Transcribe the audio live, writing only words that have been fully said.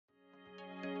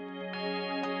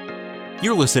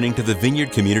You're listening to the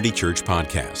Vineyard Community Church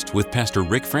podcast with Pastor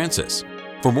Rick Francis.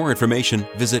 For more information,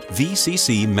 visit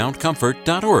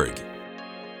vccmountcomfort.org.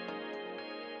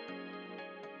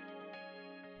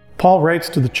 Paul writes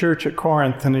to the church at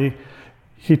Corinth, and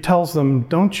he tells them,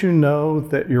 don't you know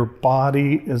that your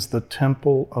body is the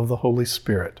temple of the Holy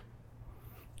Spirit?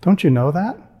 Don't you know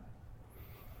that?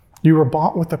 You were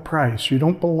bought with a price. You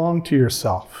don't belong to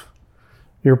yourself.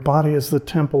 Your body is the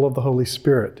temple of the Holy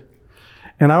Spirit.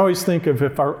 And I always think of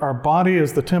if our body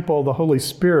is the temple of the Holy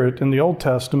Spirit, in the Old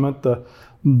Testament,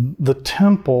 the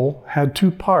temple had two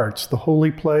parts. The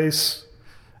holy place,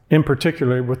 in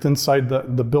particular, with inside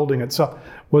the building itself,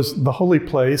 was the holy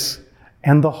place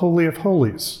and the Holy of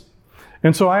Holies.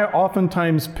 And so I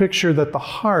oftentimes picture that the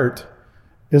heart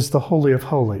is the Holy of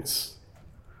Holies.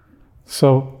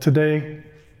 So today,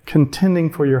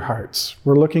 contending for your hearts.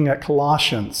 We're looking at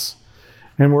Colossians,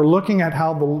 and we're looking at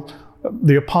how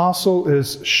the apostle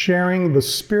is sharing the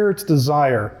Spirit's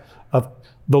desire of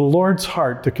the Lord's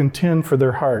heart to contend for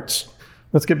their hearts.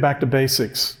 Let's get back to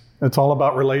basics. It's all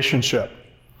about relationship.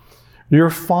 Your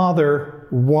Father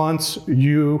wants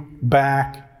you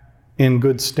back in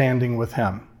good standing with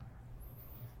Him.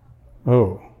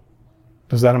 Oh,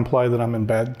 does that imply that I'm in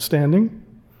bad standing?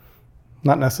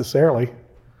 Not necessarily.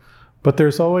 But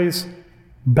there's always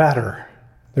better.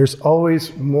 There's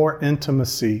always more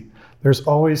intimacy. There's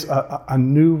always a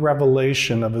new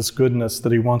revelation of His goodness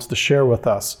that He wants to share with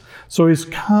us. So He's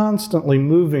constantly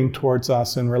moving towards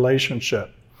us in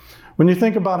relationship. When you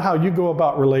think about how you go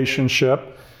about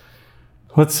relationship,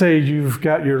 let's say you've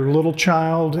got your little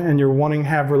child and you're wanting to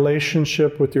have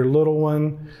relationship with your little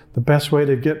one. The best way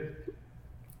to get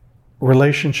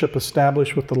relationship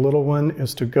established with the little one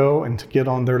is to go and to get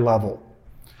on their level.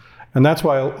 And that's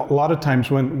why a lot of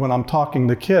times when I'm talking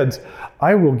to kids,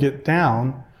 I will get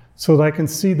down so that I can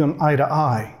see them eye to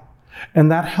eye.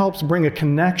 And that helps bring a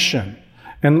connection.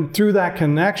 And through that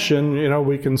connection,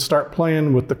 we can start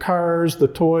playing with the cars, the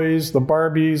toys, the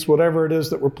Barbies, whatever it is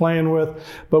that we're playing with,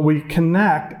 but we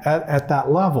connect at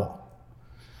that level.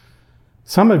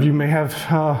 Some of you may have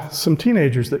some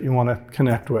teenagers that you want to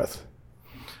connect with.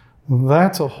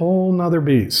 That's a whole nother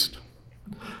beast.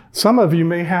 Some of you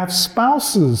may have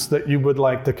spouses that you would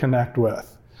like to connect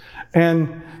with.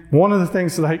 And one of the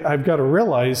things that I've got to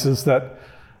realize is that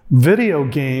video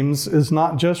games is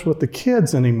not just with the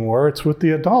kids anymore, it's with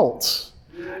the adults.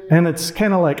 And it's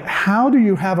kind of like, how do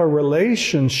you have a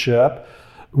relationship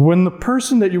when the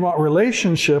person that you want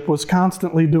relationship was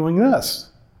constantly doing this?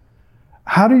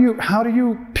 How do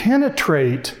you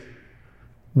penetrate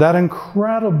that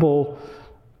incredible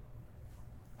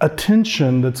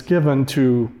attention that's given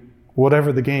to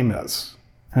whatever the game is?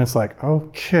 And it's like,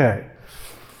 okay.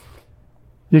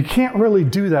 You can't really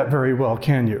do that very well,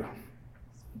 can you?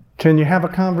 Can you have a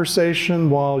conversation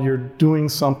while you're doing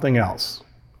something else?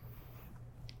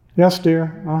 Yes,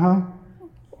 dear. Uh-huh.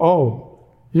 Oh,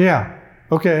 yeah.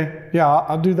 Okay. Yeah,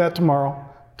 I'll do that tomorrow.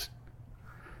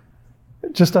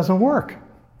 It just doesn't work.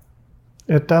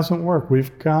 It doesn't work.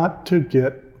 We've got to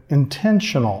get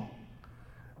intentional.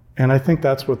 And I think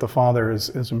that's what the Father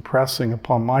is impressing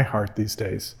upon my heart these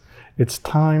days. It's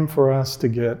time for us to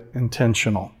get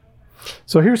intentional.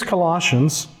 So here's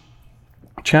Colossians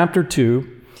chapter 2.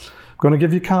 I'm going to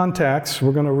give you context.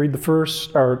 We're going to read the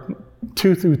first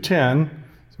 2 through 10.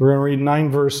 So we're going to read 9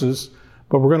 verses,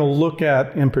 but we're going to look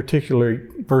at, in particular,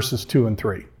 verses 2 and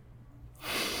 3.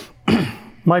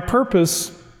 My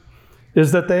purpose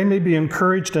is that they may be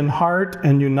encouraged in heart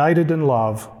and united in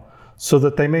love, so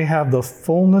that they may have the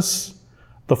full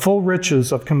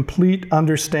riches of complete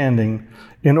understanding,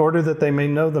 in order that they may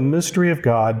know the mystery of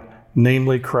God,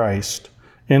 namely Christ,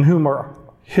 in whom are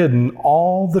hidden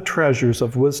all the treasures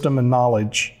of wisdom and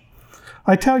knowledge.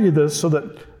 I tell you this so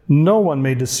that no one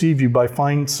may deceive you by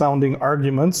fine-sounding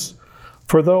arguments,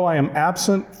 for though I am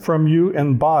absent from you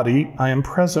in body, I am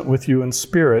present with you in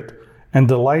spirit, and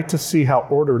delight to see how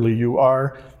orderly you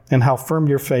are and how firm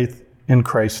your faith in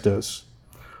Christ is.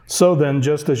 So then,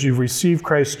 just as you've received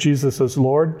Christ Jesus as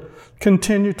Lord,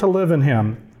 continue to live in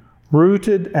Him,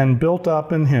 rooted and built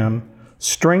up in Him,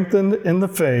 strengthened in the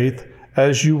faith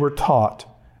as you were taught,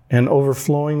 and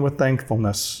overflowing with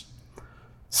thankfulness.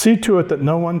 See to it that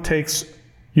no one takes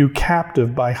you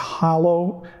captive by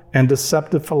hollow and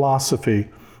deceptive philosophy,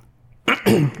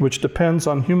 which depends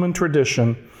on human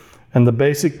tradition and the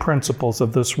basic principles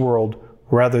of this world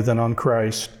rather than on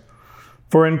Christ.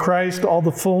 For in Christ all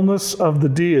the fullness of the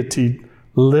deity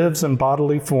lives in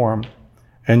bodily form,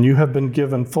 and you have been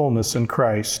given fullness in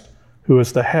Christ, who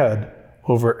is the head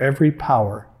over every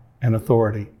power and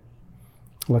authority.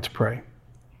 Let's pray.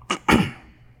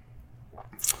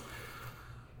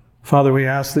 Father, we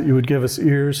ask that you would give us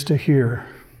ears to hear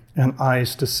and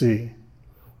eyes to see.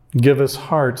 Give us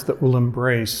hearts that will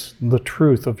embrace the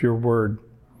truth of your word.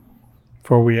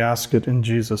 For we ask it in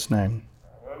Jesus' name.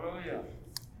 Hallelujah.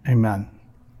 Amen.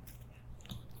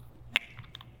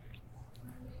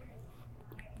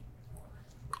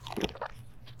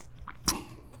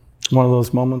 One of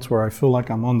those moments where I feel like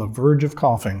I'm on the verge of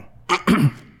coughing.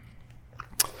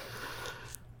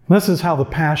 This is how the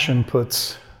Passion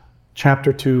puts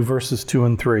chapter 2, verses 2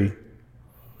 and 3.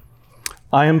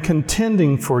 I am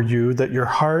contending for you that your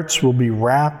hearts will be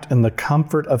wrapped in the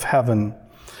comfort of heaven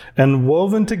and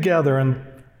woven together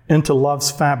into love's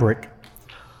fabric.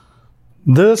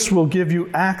 This will give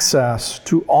you access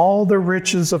to all the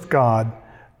riches of God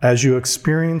as you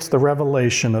experience the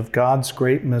revelation of God's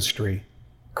great mystery,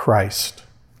 Christ.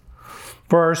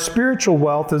 For our spiritual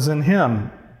wealth is in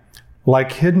Him,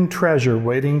 like hidden treasure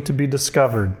waiting to be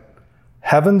discovered,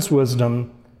 heaven's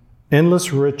wisdom,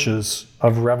 endless riches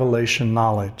of revelation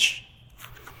knowledge.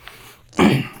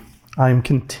 I am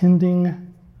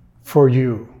contending for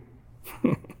you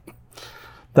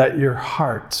that your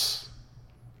hearts,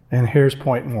 and here's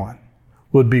point 1,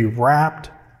 would be wrapped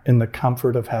in the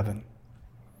comfort of heaven.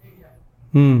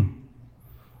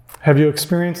 Have you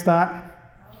experienced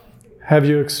that? Have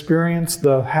you experienced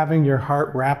the having your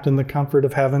heart wrapped in the comfort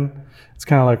of heaven? It's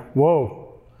kind of like, whoa.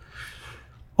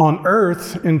 On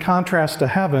earth, in contrast to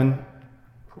heaven,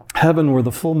 where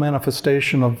the full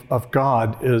manifestation of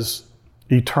God is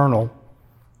eternal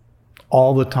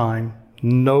all the time,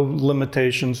 no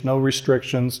limitations, no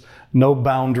restrictions, no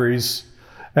boundaries.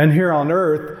 And here on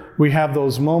earth, we have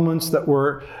those moments that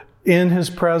we're in His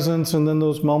presence, and then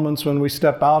those moments when we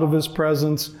step out of His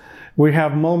presence. We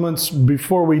have moments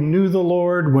before we knew the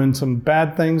Lord when some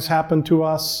bad things happened to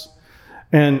us,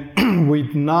 and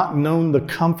we've not known the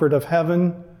comfort of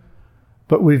heaven,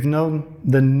 but we've known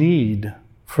the need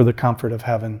for the comfort of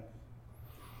heaven.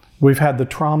 We've had the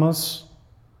traumas.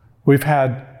 We've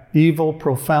had evil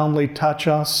profoundly touch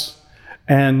us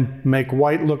and make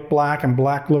white look black and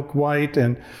black look white,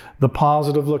 and the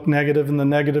positive look negative and the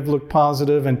negative look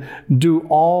positive, and do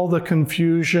all the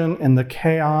confusion and the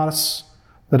chaos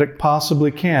that it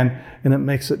possibly can, and it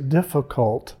makes it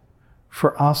difficult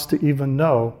for us to even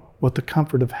know what the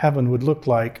comfort of heaven would look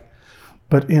like.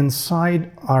 But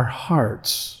inside our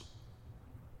hearts,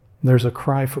 there's a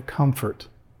cry for comfort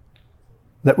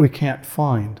that we can't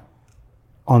find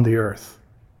on the earth.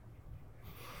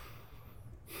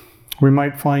 We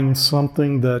might find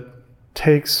something that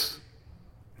takes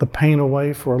the pain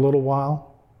away for a little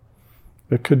while.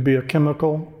 It could be a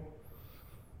chemical.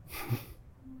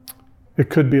 It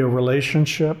could be a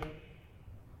relationship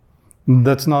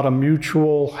that's not a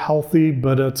mutual healthy,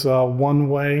 but it's a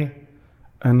one-way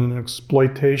and an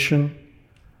exploitation.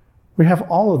 We have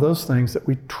all of those things that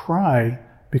we try,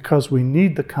 because we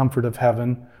need the comfort of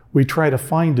heaven, we try to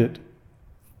find it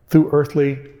through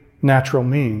earthly, natural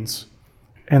means,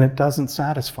 and it doesn't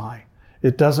satisfy.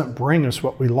 It doesn't bring us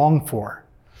what we long for.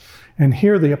 And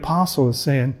here the apostle is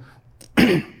saying,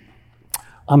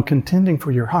 I'm contending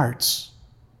for your hearts,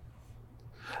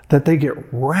 that they get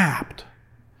wrapped,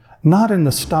 not in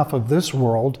the stuff of this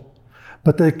world,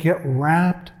 but they get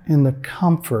wrapped in the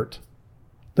comfort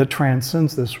that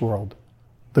transcends this world,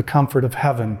 the comfort of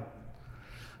heaven.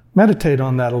 Meditate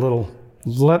on that a little.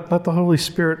 Let the Holy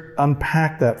Spirit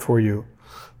unpack that for you,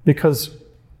 because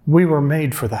we were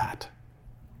made for that.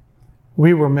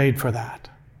 We were made for that.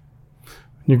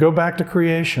 You go back to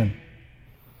creation,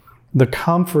 the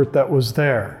comfort that was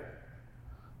there.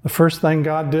 The first thing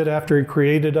God did after He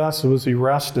created us was He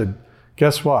rested.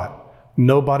 Guess what?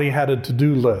 Nobody had a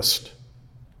to-do list.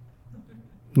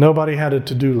 Nobody had a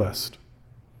to-do list.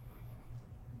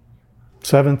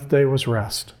 Seventh day was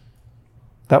rest.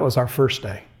 That was our first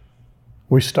day.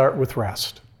 We start with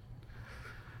rest.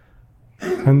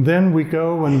 And then we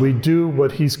go and we do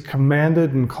what He's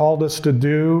commanded and called us to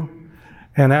do.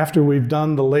 And after we've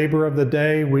done the labor of the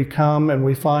day, we come and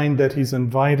we find that He's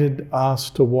invited us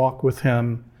to walk with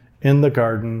Him in the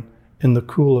garden in the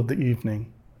cool of the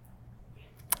evening.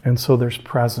 And so there's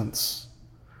presence.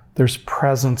 There's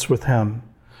presence with Him.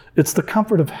 It's the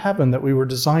comfort of heaven that we were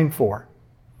designed for.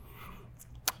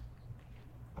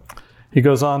 He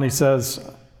goes on, he says,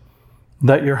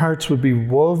 that your hearts would be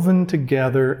woven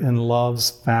together in love's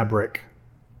fabric.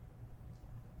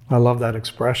 I love that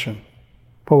expression.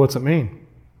 But what's it mean?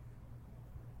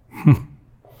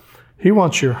 He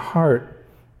wants your heart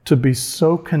to be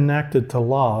so connected to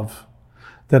love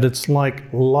that it's like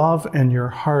love and your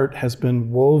heart has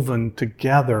been woven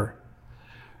together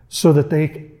so that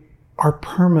they are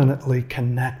permanently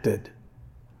connected.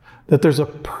 That there's a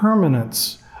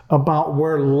permanence about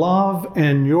where love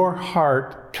and your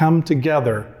heart come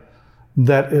together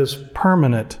that is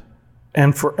permanent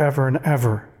and forever and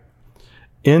ever.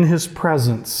 In his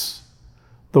presence,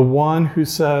 the one who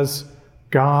says,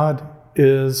 God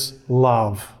is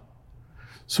love.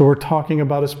 So we're talking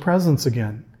about his presence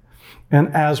again.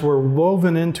 And as we're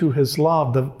woven into his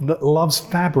love, the love's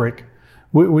fabric,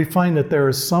 we find that there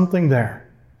is something there.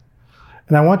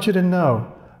 And I want you to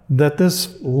know that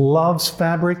this love's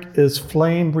fabric is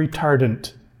flame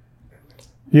retardant.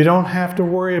 You don't have to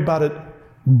worry about it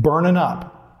burning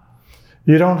up.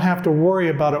 You don't have to worry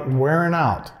about it wearing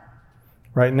out.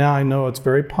 Right now, I know it's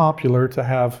very popular to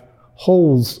have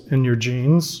holes in your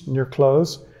jeans, in your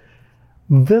clothes.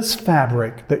 This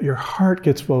fabric that your heart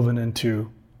gets woven into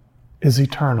is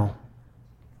eternal.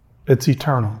 It's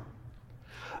eternal.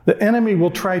 The enemy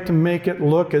will try to make it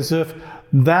look as if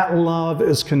that love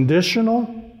is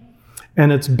conditional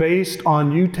and it's based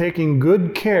on you taking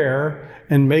good care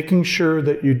and making sure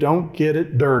that you don't get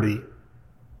it dirty.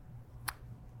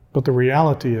 But the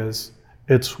reality is,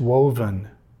 it's woven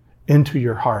into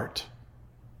your heart.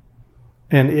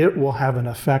 And it will have an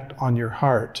effect on your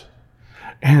heart.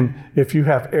 And if you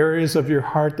have areas of your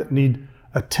heart that need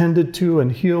attended to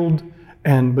and healed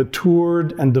and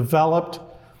matured and developed,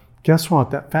 guess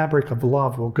what? That fabric of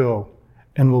love will go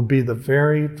and will be the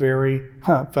very, very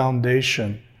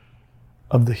foundation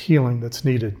of the healing that's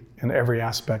needed in every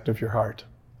aspect of your heart.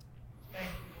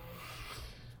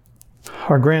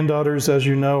 Our granddaughters, as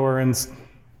you know, are in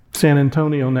San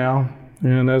Antonio now.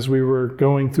 And as we were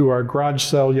going through our garage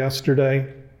sale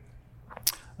yesterday,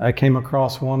 I came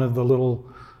across one of the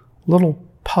little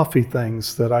puffy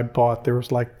things that I bought. There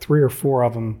was like 3 or 4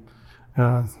 of them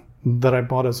that I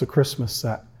bought as a Christmas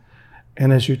set.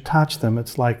 And as you touch them,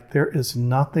 it's like there is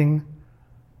nothing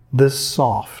this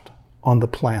soft on the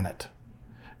planet.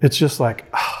 It's just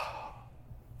like,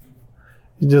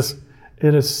 it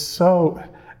is so,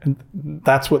 and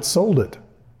that's what sold it.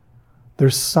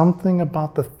 There's something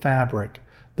about the fabric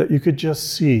that you could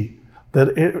just see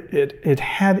that it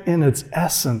had in its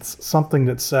essence something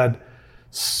that said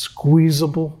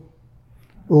squeezable,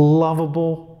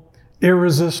 lovable,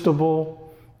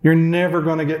 irresistible. You're never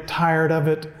going to get tired of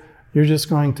it. You're just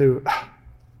going to,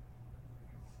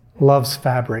 love's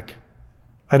fabric.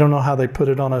 I don't know how they put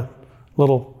it on a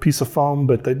little piece of foam,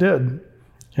 but they did.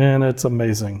 And it's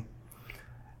amazing.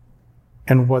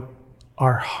 And what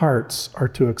our hearts are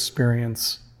to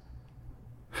experience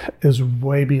is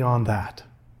way beyond that.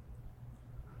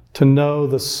 To know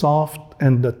the soft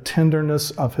and the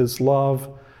tenderness of his love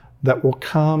that will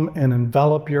come and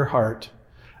envelop your heart,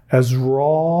 as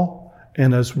raw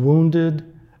and as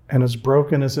wounded and as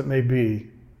broken as it may be,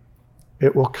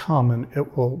 it will come and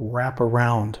it will wrap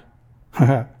around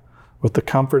with the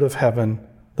comfort of heaven,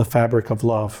 the fabric of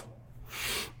love.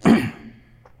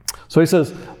 So he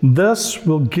says, this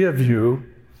will give you,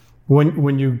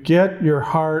 when you get your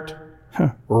heart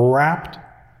wrapped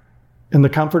in the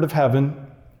comfort of heaven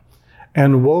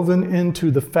and woven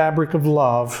into the fabric of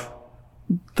love,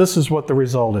 this is what the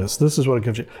result is. This is what it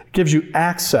gives you. It gives you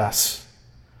access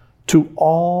to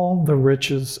all the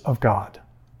riches of God.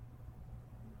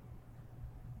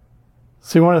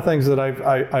 See, one of the things that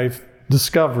I've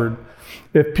discovered,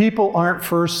 if people aren't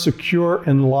first secure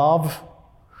in love,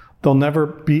 they'll never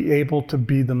be able to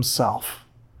be themselves.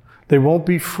 They won't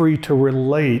be free to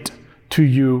relate to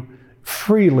you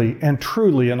freely and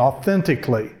truly and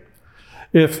authentically.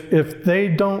 If they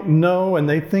don't know and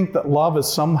they think that love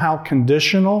is somehow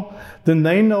conditional, then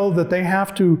they know that they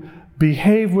have to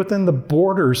behave within the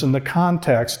borders and the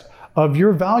context of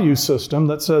your value system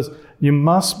that says, you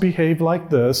must behave like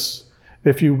this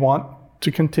if you want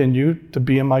to continue to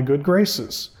be in my good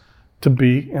graces, to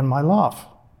be in my love.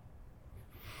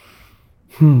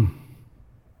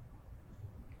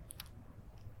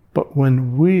 But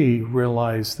when we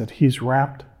realize that he's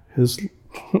wrapped his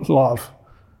love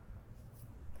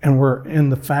and we're in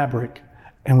the fabric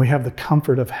and we have the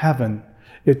comfort of heaven,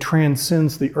 it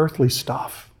transcends the earthly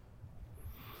stuff.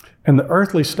 And the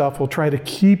earthly stuff will try to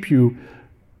keep you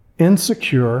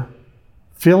insecure,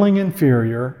 feeling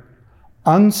inferior,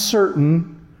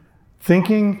 uncertain,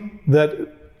 thinking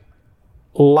that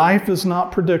life is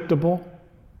not predictable.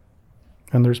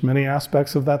 And there's many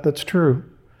aspects of that that's true.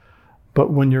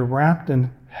 But when you're wrapped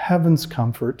in heaven's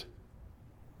comfort,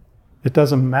 it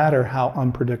doesn't matter how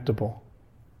unpredictable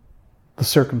the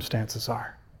circumstances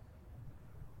are,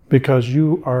 because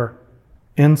you are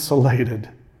insulated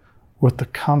with the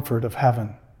comfort of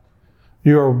heaven.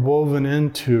 You are woven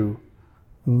into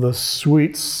the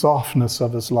sweet softness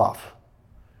of his love.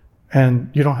 And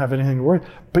you don't have anything to worry,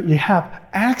 but you have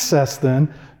access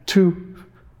then to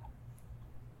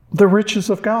the riches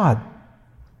of God.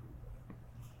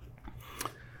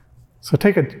 So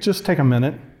just take a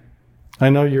minute. I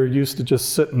know you're used to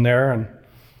just sitting there and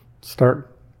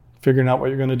start figuring out what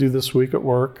you're going to do this week at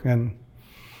work and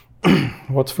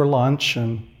what's for lunch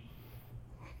and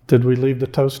did we leave the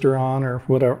toaster on or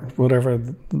whatever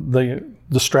the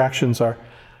distractions are.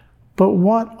 But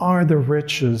what are the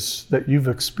riches that you've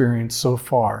experienced so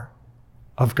far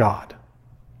of God?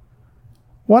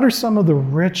 What are some of the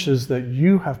riches that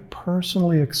you have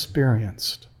personally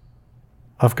experienced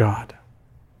of God?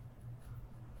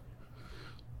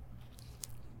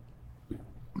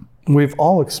 We've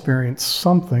all experienced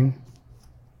something,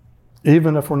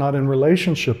 even if we're not in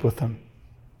relationship with Him.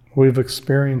 We've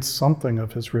experienced something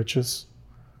of His riches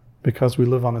because we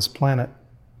live on His planet.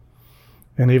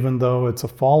 And even though it's a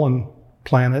fallen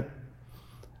planet,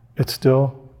 it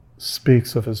still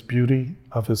speaks of His beauty,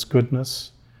 of His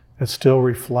goodness. It still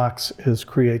reflects His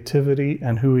creativity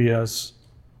and who He is.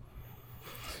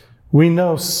 We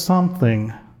know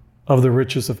something of the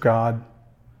riches of God,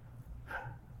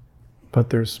 but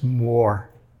there's more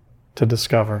to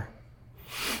discover.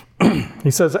 He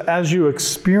says, as you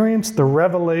experience the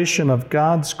revelation of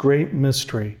God's great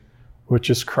mystery, which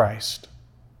is Christ.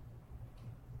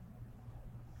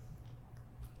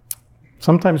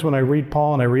 Sometimes when I read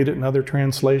Paul and I read it in other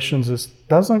translations, this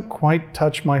doesn't quite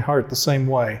touch my heart the same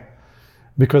way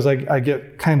because I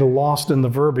get kind of lost in the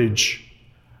verbiage.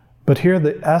 But here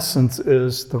the essence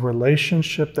is the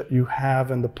relationship that you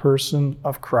have in the person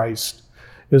of Christ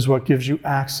is what gives you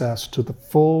access to the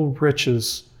full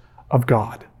riches of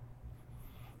God.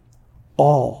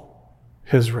 All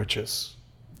His riches.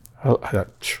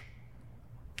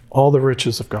 All the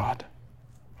riches of God.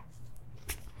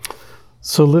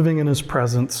 So living in His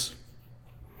presence,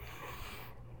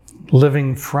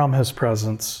 living from His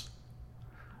presence,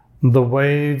 the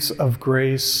waves of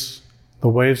grace, the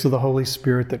waves of the Holy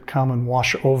Spirit that come and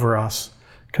wash over us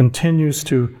continues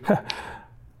to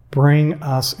bring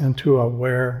us into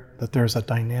aware that there's a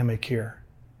dynamic here.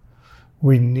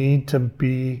 We need to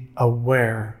be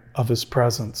aware of His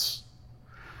presence.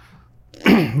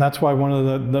 That's why one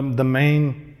of the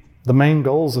main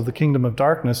goals of the kingdom of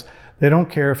darkness, they don't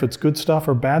care if it's good stuff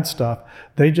or bad stuff.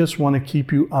 They just want to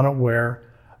keep you unaware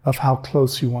of how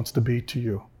close He wants to be to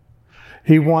you.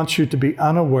 He wants you to be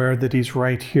unaware that He's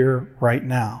right here, right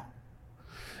now.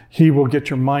 He will get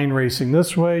your mind racing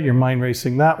this way, your mind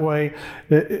racing that way,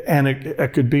 and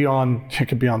it could be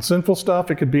on sinful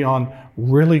stuff. It could be on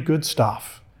really good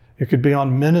stuff. It could be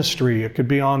on ministry. It could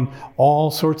be on all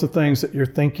sorts of things that you're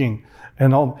thinking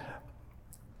and all.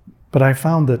 But I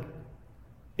found that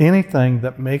anything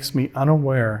that makes me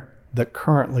unaware that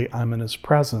currently I'm in His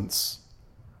presence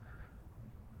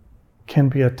can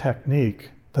be a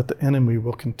technique that the enemy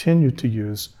will continue to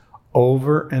use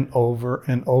over and over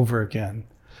and over again.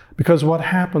 Because what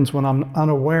happens when I'm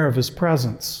unaware of His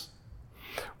presence?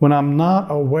 When I'm not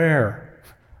aware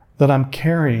that I'm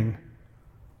carrying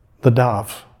the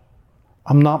dove,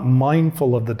 I'm not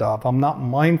mindful of the dove, I'm not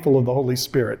mindful of the Holy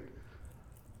Spirit,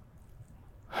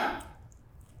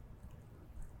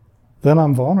 then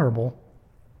I'm vulnerable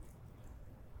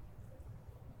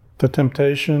to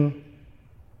temptation,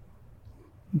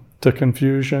 to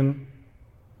confusion.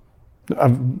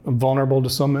 I'm vulnerable to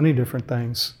so many different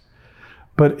things.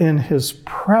 But in His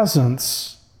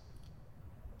presence,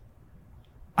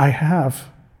 I have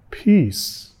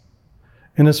peace.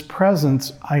 In His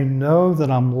presence, I know that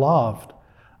I'm loved.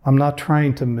 I'm not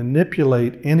trying to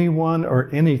manipulate anyone or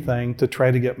anything to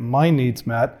try to get my needs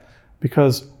met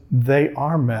because they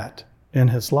are met in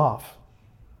His love.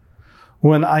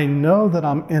 When I know that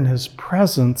I'm in His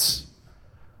presence,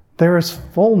 there is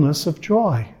fullness of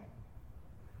joy.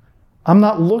 I'm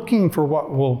not looking for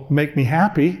what will make me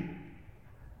happy,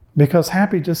 because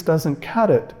happy just doesn't cut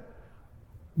it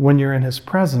when you're in His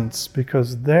presence,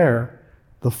 because there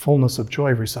the fullness of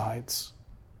joy resides.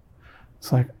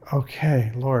 It's like,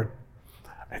 okay, Lord,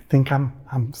 I think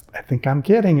I'm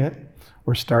getting it.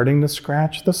 We're starting to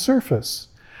scratch the surface.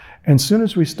 And as soon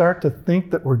as we start to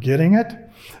think that we're getting it,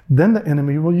 then the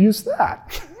enemy will use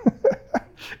that.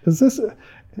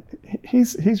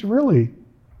 He's really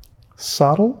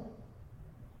subtle,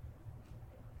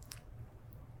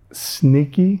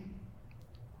 sneaky,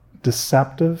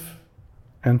 deceptive,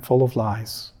 and full of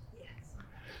lies. Yes.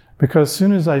 Because as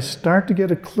soon as I start to get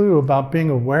a clue about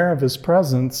being aware of His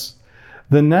presence,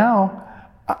 then now,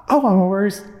 I'm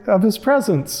aware of His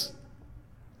presence.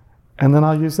 And then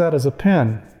I'll use that as a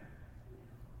pin.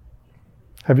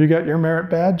 Have you got your merit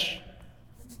badge?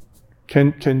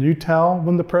 Can you tell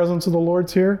when the presence of the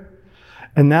Lord's here?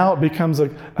 And now it becomes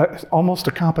almost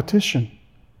a competition.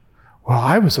 Well,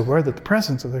 I was aware that the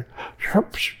presence of the...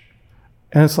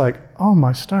 And it's like, oh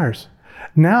my stars.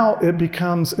 Now it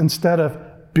becomes, instead of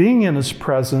being in his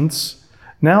presence,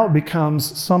 now it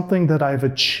becomes something that I've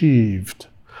achieved.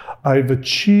 I've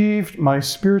achieved my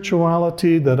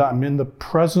spirituality, that I'm in the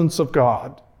presence of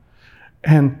God.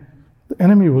 And the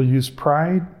enemy will use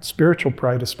pride, spiritual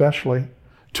pride especially,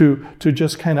 to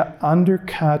just kind of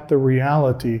undercut the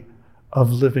reality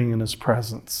of living in his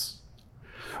presence.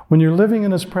 When you're living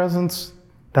in his presence,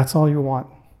 that's all you want.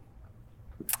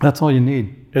 That's all you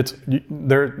need.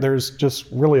 There's just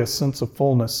really a sense of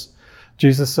fullness.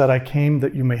 Jesus said, I came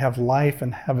that you may have life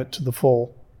and have it to the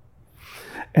full.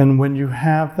 And when you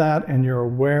have that and you're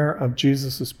aware of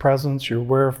Jesus' presence, you're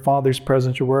aware of Father's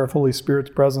presence, you're aware of Holy Spirit's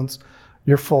presence,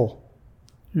 you're full.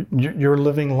 You're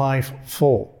living life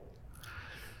full.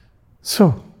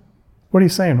 So, what are you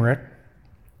saying, Rick?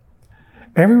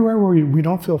 Everywhere where we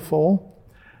don't feel full,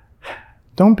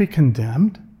 don't be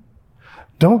condemned.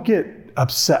 Don't get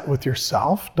upset with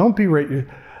yourself. Don't berate you.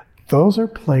 Those are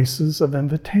places of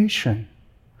invitation.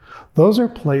 Those are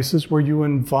places where you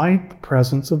invite the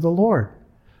presence of the Lord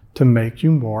to make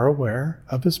you more aware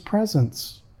of his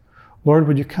presence. Lord,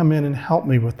 would you come in and help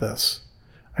me with this?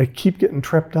 I keep getting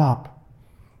tripped up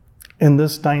in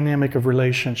this dynamic of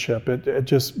relationship. It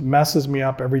just messes me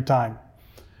up every time.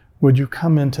 Would you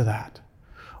come into that?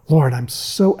 Lord, I'm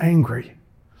so angry.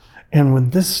 And when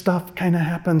this stuff kind of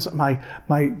happens, my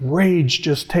rage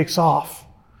just takes off.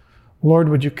 Lord,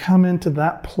 would you come into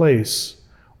that place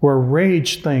where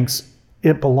rage thinks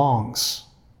it belongs?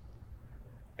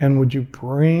 And would you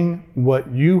bring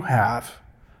what you have,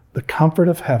 the comfort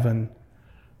of heaven,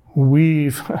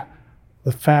 weave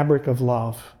the fabric of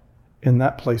love in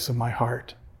that place of my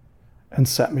heart and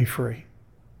set me free.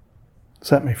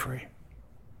 Set me free.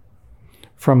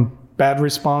 From bad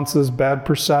responses, bad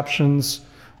perceptions,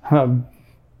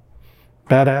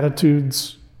 bad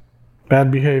attitudes,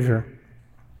 bad behavior.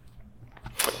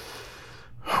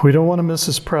 We don't want to miss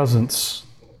his presence.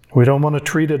 We don't want to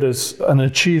treat it as an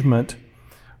achievement.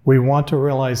 We want to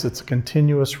realize it's a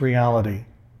continuous reality.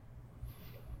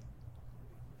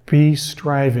 Be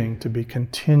striving to be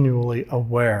continually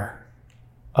aware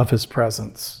of his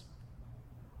presence.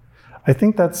 I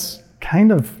think that's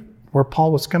kind of where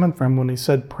Paul was coming from when he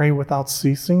said, pray without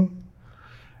ceasing.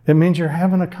 It means you're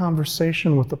having a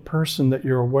conversation with the person that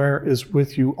you're aware is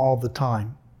with you all the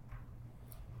time.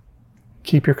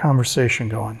 Keep your conversation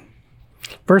going.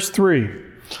 Verse 3,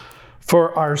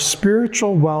 for our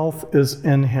spiritual wealth is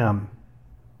in him.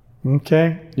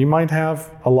 Okay, you might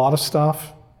have a lot of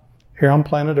stuff here on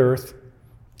planet Earth.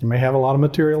 You may have a lot of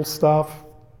material stuff.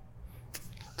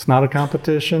 It's not a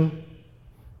competition.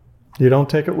 You don't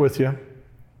take it with you.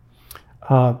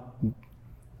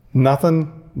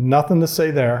 Nothing to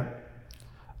say there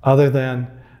other than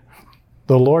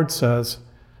the Lord says,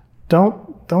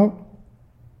 don't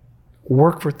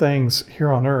work for things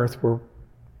here on earth where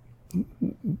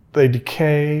they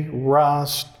decay,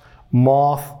 rust,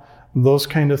 moth, those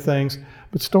kind of things,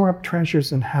 but store up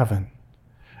treasures in heaven.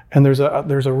 And there's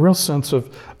a real sense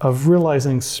of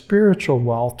realizing spiritual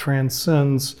wealth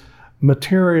transcends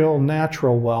material,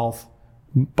 natural wealth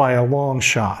by a long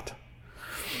shot.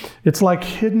 It's like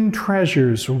hidden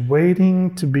treasures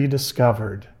waiting to be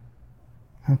discovered.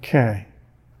 Okay.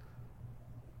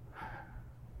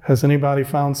 Has anybody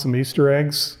found some Easter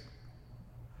eggs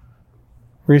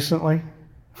recently?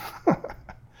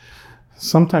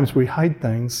 Sometimes we hide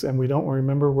things and we don't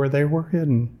remember where they were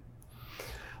hidden.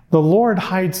 The Lord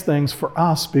hides things for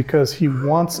us because he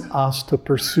wants us to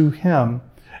pursue him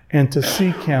and to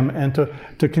seek him and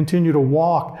to continue to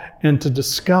walk and to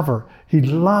discover. He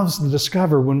loves to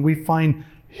discover when we find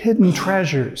hidden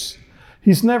treasures.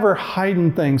 He's never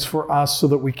hiding things for us so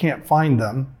that we can't find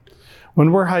them.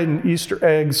 When we're hiding Easter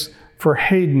eggs for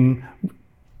Hayden,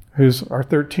 who's our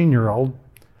 13-year-old,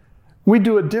 we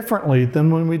do it differently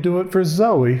than when we do it for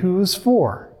Zoe, who is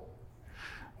 4.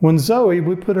 When Zoe,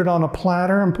 we put it on a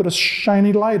platter and put a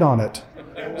shiny light on it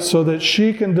so that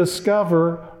she can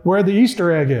discover where the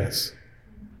Easter egg is.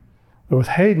 But with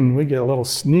Hayden, we get a little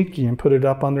sneaky and put it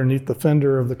up underneath the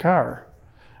fender of the car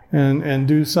and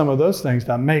do some of those things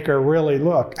to make her really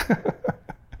look.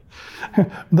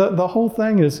 The whole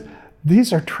thing is,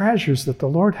 these are treasures that the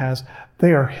Lord has.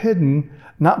 They are hidden,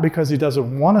 not because he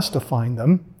doesn't want us to find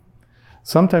them.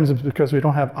 Sometimes it's because we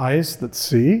don't have eyes that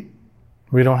see.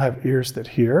 We don't have ears that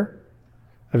hear.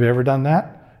 Have you ever done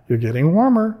that? You're getting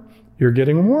warmer. You're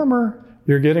getting warmer.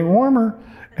 You're getting warmer.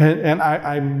 And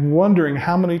I'm wondering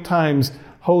how many times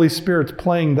Holy Spirit's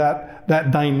playing that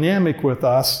dynamic with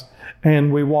us,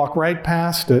 and we walk right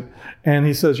past it, and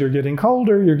he says, you're getting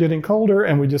colder,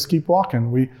 and we just keep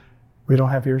walking. We don't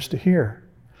have ears to hear.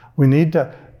 We need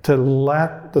to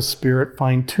let the Spirit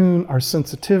fine-tune our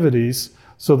sensitivities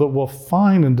so that we'll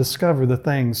find and discover the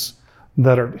things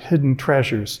that are hidden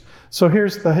treasures. So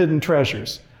here's the hidden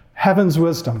treasures. Heaven's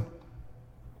wisdom.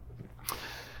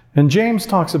 And James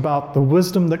talks about the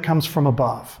wisdom that comes from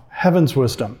above, heaven's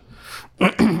wisdom.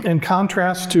 In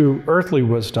contrast to earthly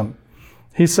wisdom,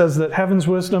 he says that heaven's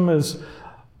wisdom is,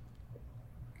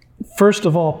 first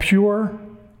of all, pure,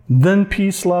 then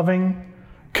peace-loving,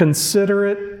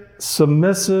 considerate,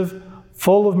 submissive,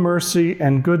 full of mercy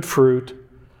and good fruit,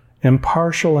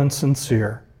 impartial and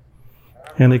sincere.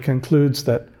 And he concludes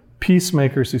that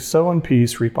peacemakers who sow in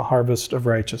peace reap a harvest of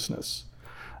righteousness.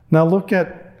 Now look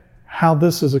at how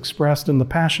this is expressed in the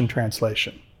Passion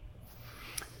Translation.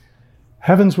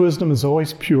 Heaven's wisdom is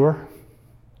always pure.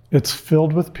 It's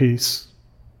filled with peace.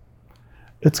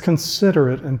 It's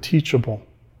considerate and teachable.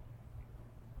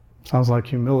 Sounds like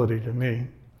humility to me.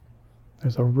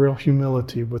 There's a real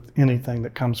humility with anything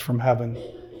that comes from heaven,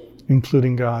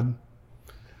 including God.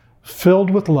 Filled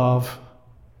with love,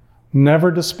 never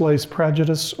displays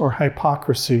prejudice or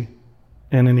hypocrisy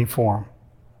in any form.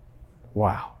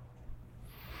 Wow.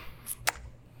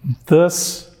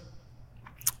 This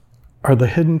are the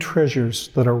hidden treasures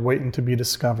that are waiting to be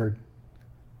discovered.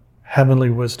 Heavenly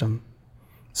wisdom.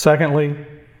 Secondly,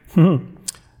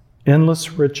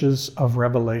 endless riches of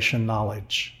revelation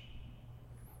knowledge.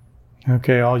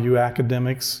 Okay, all you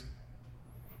academics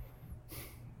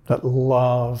that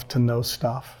love to know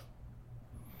stuff,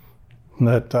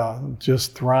 that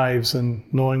just thrives in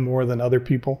knowing more than other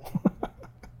people.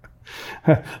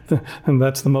 And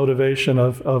that's the motivation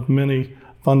of many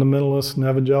fundamentalists and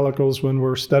evangelicals when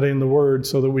we're studying the Word,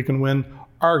 so that we can win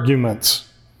arguments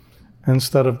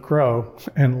instead of grow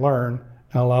and learn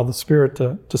and allow the Spirit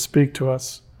to speak to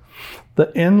us.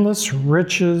 The endless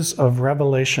riches of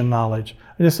revelation knowledge.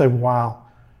 I just say, wow,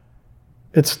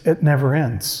 it never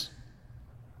ends.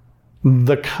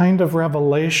 The kind of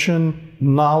revelation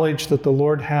knowledge that the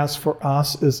Lord has for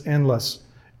us is endless.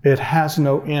 It has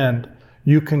no end.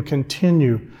 You can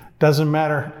continue. Doesn't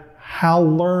matter how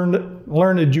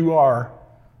learned you are,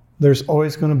 there's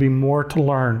always going to be more to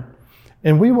learn.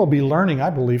 And we will be learning, I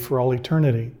believe, for all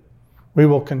eternity. We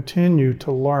will continue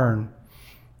to learn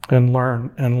and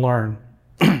learn and learn.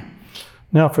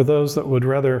 Now, for those that would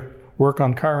rather work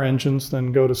on car engines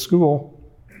than go to school,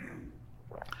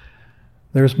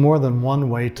 there's more than one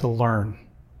way to learn.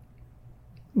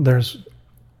 There's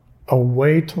a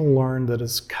way to learn that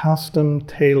is custom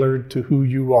tailored to who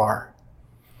you are,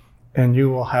 and you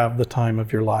will have the time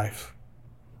of your life.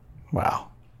 Wow.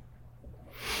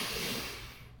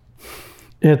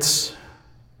 It's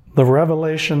the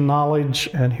revelation knowledge,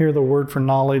 and here the word for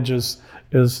knowledge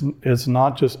is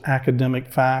not just academic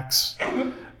facts.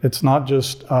 It's not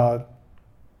just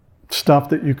stuff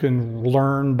that you can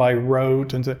learn by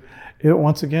rote. And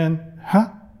once again,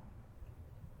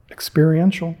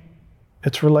 experiential.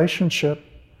 It's relationship.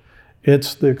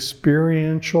 It's the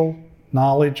experiential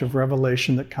knowledge of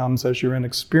revelation that comes as you're in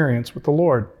experience with the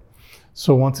Lord.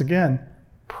 So once again,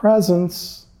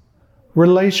 presence,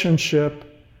 relationship,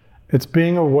 it's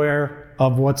being aware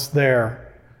of what's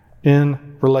there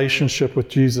in relationship with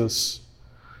Jesus.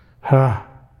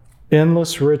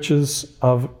 Endless riches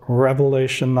of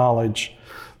revelation knowledge.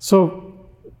 So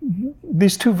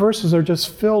these two verses are just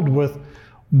filled with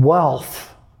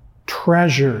wealth,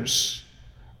 treasures,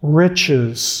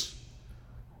 riches.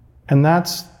 And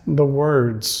that's the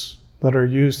words that are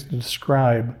used to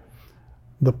describe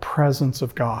the presence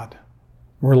of God,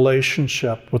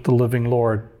 relationship with the living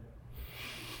Lord.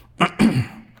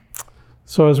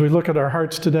 So as we look at our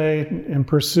hearts today in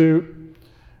pursuit,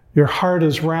 your heart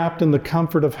is wrapped in the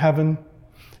comfort of heaven.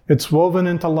 It's woven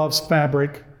into love's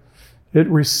fabric. It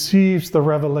receives the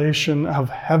revelation of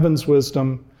heaven's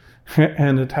wisdom,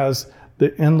 and it has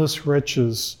the endless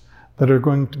riches that are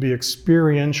going to be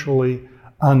experientially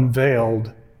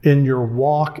unveiled in your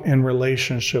walk and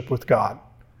relationship with God.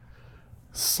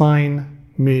 Sign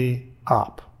me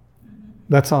up.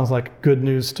 That sounds like good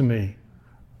news to me.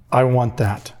 I want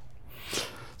that.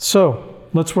 So,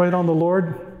 let's wait on the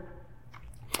Lord.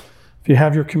 If you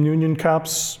have your communion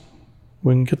cups,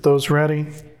 we can get those ready.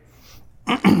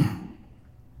 But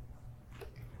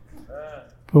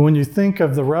when you think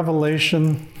of the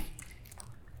revelation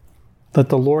that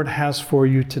the Lord has for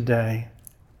you today,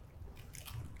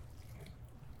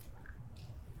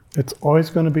 it's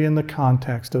always going to be in the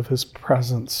context of His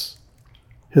presence,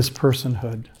 His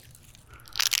personhood.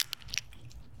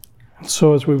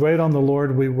 So as we wait on the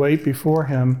Lord, we wait before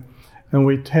Him and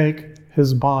we take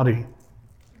His body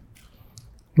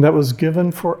that was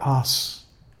given for us.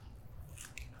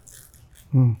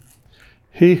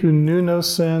 He who knew no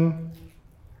sin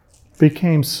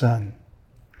became sin,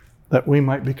 that we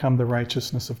might become the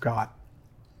righteousness of God.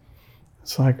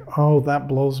 It's like, oh, that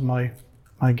blows my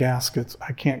gaskets.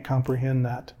 I can't comprehend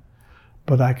that,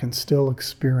 but I can still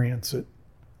experience it.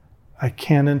 I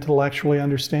can't intellectually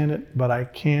understand it, but I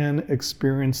can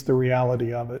experience the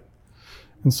reality of it.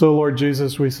 And so, Lord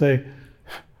Jesus, we say,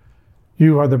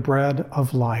 you are the bread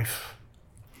of life.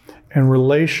 And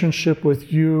relationship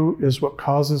with you is what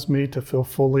causes me to feel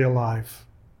fully alive.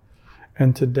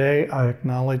 And today I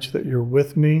acknowledge that you're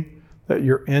with me, that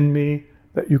you're in me,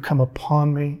 that you come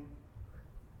upon me,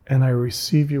 and I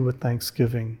receive you with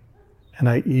thanksgiving, and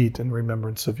I eat in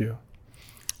remembrance of you.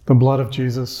 The blood of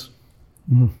Jesus.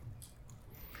 When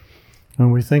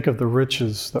we think of the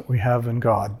riches that we have in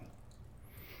God,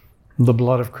 the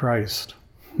blood of Christ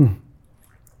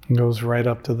goes right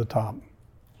up to the top.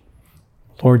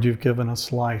 Lord, you've given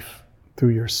us life through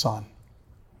your Son.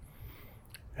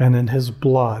 And in his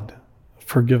blood,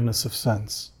 forgiveness of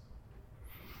sins.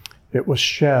 It was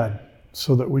shed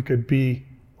so that we could be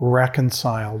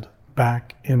reconciled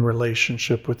back in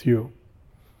relationship with you.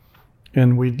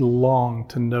 And we long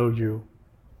to know you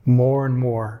more and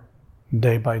more,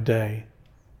 day by day,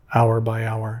 hour by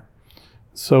hour.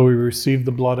 So we receive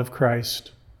the blood of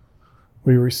Christ,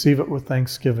 we receive it with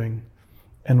thanksgiving,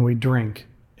 and we drink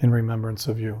in remembrance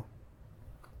of you.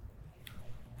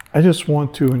 I just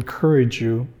want to encourage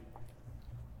you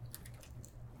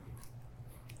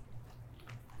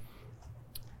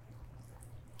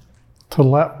to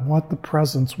let what the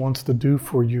presence wants to do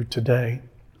for you today.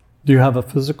 Do you have a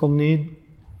physical need?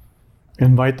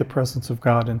 Invite the presence of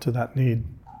God into that need.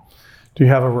 Do you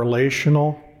have a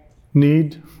relational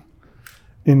need?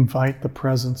 Invite the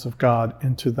presence of God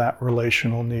into that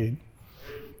relational need.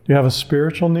 Do you have a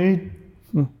spiritual need?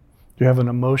 Do you have an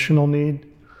emotional need?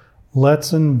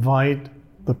 Let's invite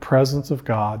the presence of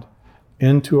God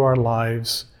into our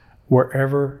lives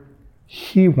wherever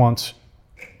he wants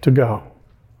to go.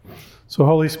 So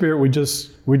Holy Spirit, we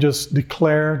just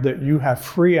declare that you have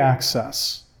free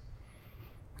access.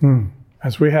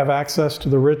 As we have access to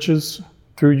the riches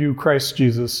through you, Christ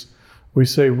Jesus, we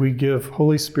say we give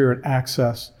Holy Spirit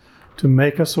access to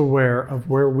make us aware of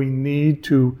where we need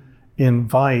to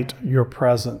invite your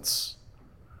presence.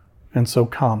 And so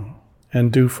come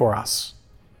and do for us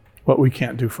what we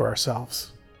can't do for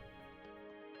ourselves.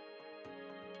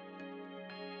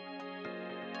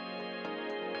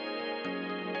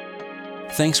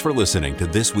 Thanks for listening to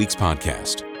this week's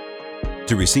podcast.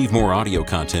 To receive more audio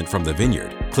content from the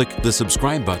Vineyard, click the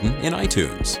subscribe button in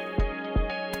iTunes.